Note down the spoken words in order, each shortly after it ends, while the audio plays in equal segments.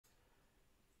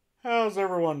How's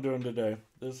everyone doing today?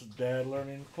 This is Dad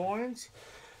Learning Coins,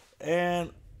 and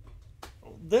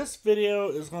this video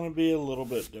is going to be a little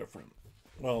bit different.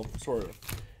 Well, sort of.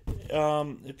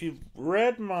 If you've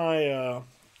read my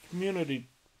community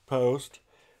post,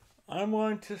 I'm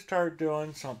going to start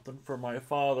doing something for my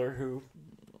father, who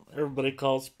everybody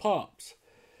calls Pops.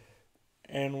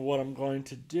 And what I'm going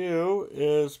to do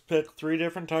is pick 3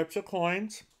 different types of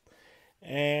coins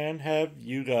and have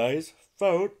you guys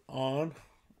vote on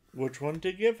which one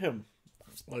to give him,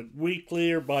 like weekly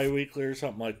or bi-weekly or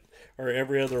something like, or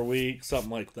every other week,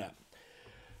 something like that.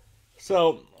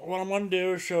 So what I'm going to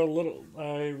do is show a little.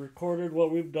 I recorded what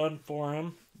we've done for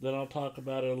him, then I'll talk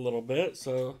about it a little bit.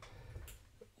 So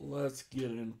let's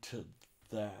get into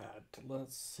that.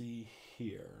 Let's see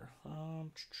here.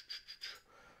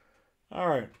 All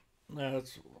right,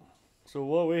 that's so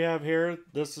what we have here.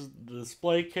 This is the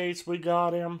display case we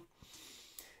got him,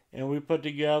 and we put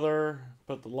the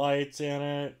lights in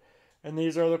it, and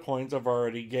these are the coins I've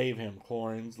already gave him.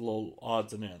 Coins, little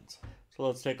odds and ends. So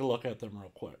let's take a look at them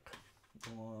real quick.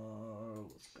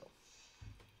 Let's go.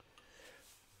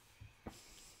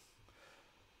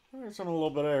 There's a little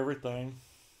bit of everything.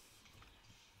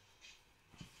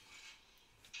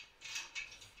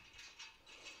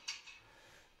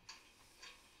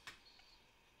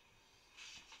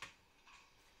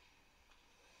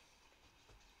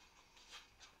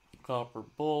 Copper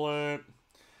bullet,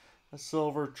 a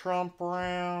silver trump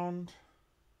round,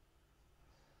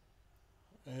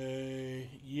 a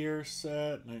year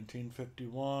set,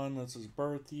 1951, that's his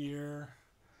birth year,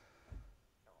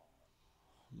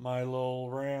 my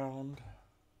little round,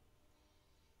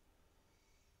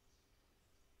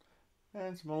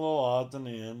 and some little odds and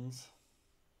ends,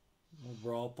 little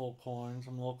brothel coins,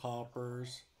 some little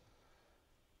coppers,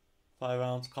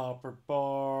 5-ounce copper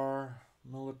bar,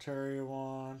 military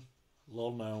one,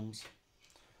 little gnomes.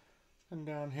 And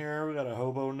down here we got a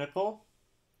hobo nickel.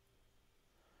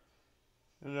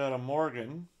 We got a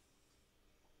Morgan.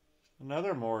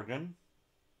 Another Morgan.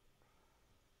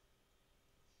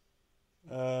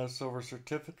 A silver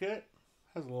certificate.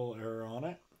 Has a little error on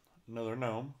it. Another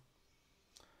gnome.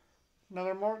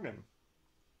 Another Morgan.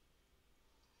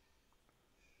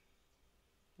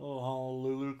 A little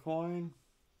Honolulu coin.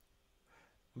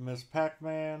 Miss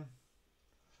Pac-Man.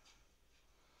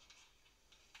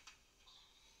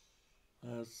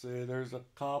 Let's see, there's a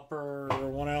copper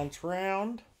 1-ounce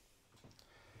round,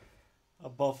 a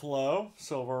buffalo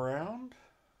silver round,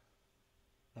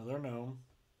 another gnome,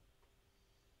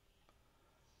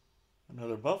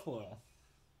 another buffalo.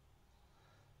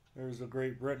 There's a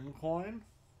Great Britain coin,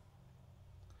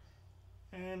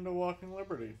 and a Walking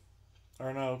Liberty.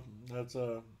 Or no, that's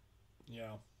a,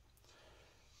 yeah.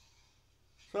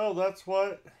 So that's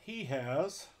what he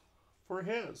has for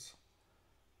his,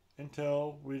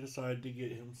 until we decide to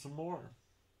get him some more.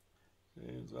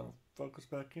 Is that focus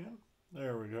back in?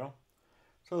 There we go.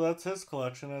 So that's his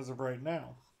collection as of right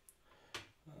now.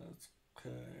 That's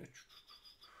okay.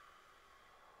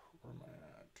 Where am I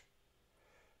at?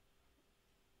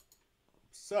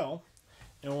 So,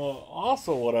 and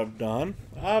what I've done,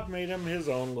 I've made him his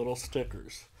own little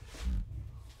stickers.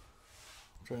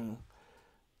 And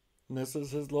this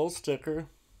is his little sticker.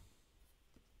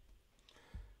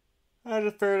 I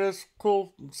just figured it's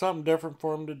cool, something different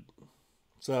for him to.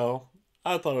 So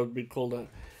I thought it would be cool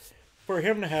for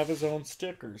him to have his own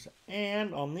stickers.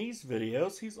 And on these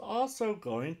videos, he's also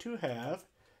going to have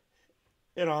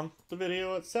it on the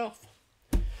video itself.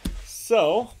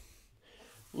 So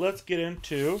let's get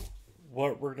into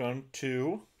what we're going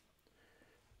to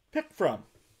pick from.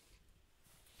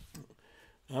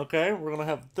 Okay, we're going to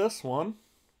have this one.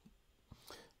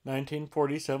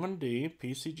 1947D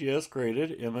PCGS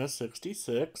graded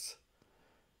MS66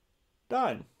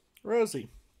 dime Rosie.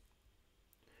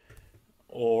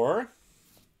 Or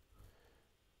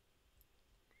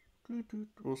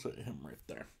we'll set him right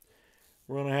there.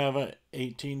 We're going to have an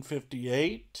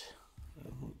 1858.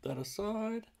 Move that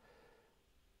aside.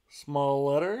 Small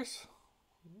letters.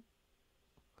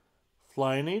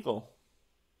 Flying Eagle.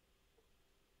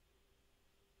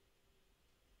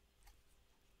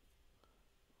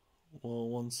 Well,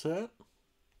 one set.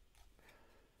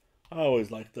 I always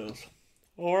like those.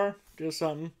 Or just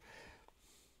something.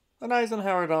 An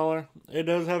Eisenhower dollar. It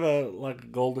does have a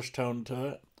goldish tone to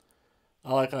it.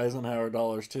 I like Eisenhower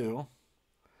dollars too.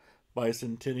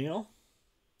 Bicentennial.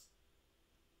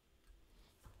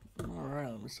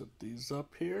 Alright, let me set these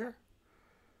up here.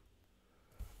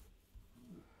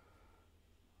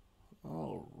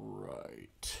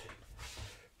 Alright.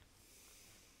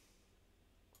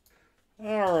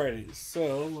 Alrighty,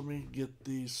 so let me get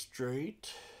these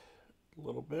straight a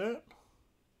little bit.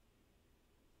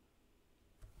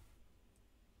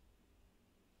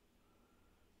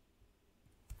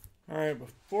 Alright,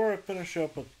 before I finish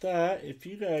up with that, if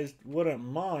you guys wouldn't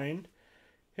mind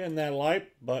hitting that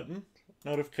like button,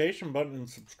 notification button, and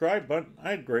subscribe button,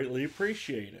 I'd greatly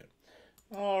appreciate it.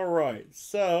 Alright,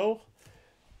 so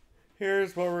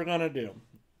here's what we're going to do.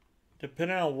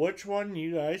 Depending on which one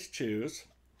you guys choose,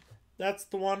 that's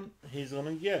the one he's going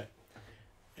to get.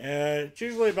 And it's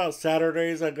usually about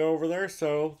Saturdays I go over there,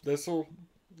 so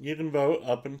you can vote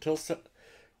up until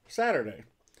Saturday.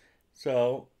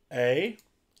 So A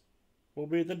will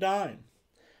be the dime,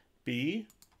 B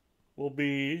will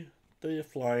be the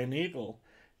Flying Eagle,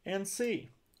 and C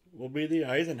will be the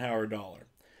Eisenhower dollar.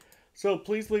 So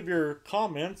please leave your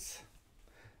comments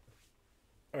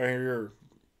or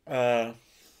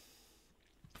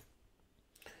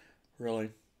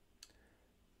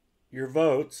your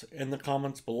votes in the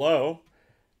comments below.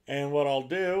 And what I'll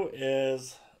do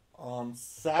is on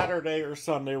Saturday or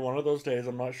Sunday, one of those days,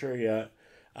 I'm not sure yet,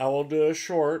 I will do a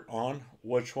short on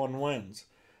which one wins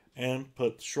and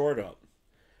put the short up.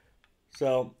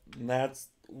 So that's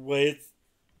the way it's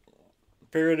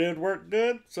figured it would work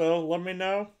good. So let me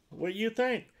know what you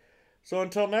think. So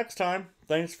until next time,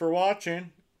 thanks for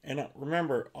watching. And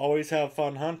remember, always have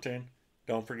fun hunting.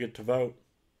 Don't forget to vote.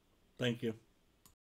 Thank you.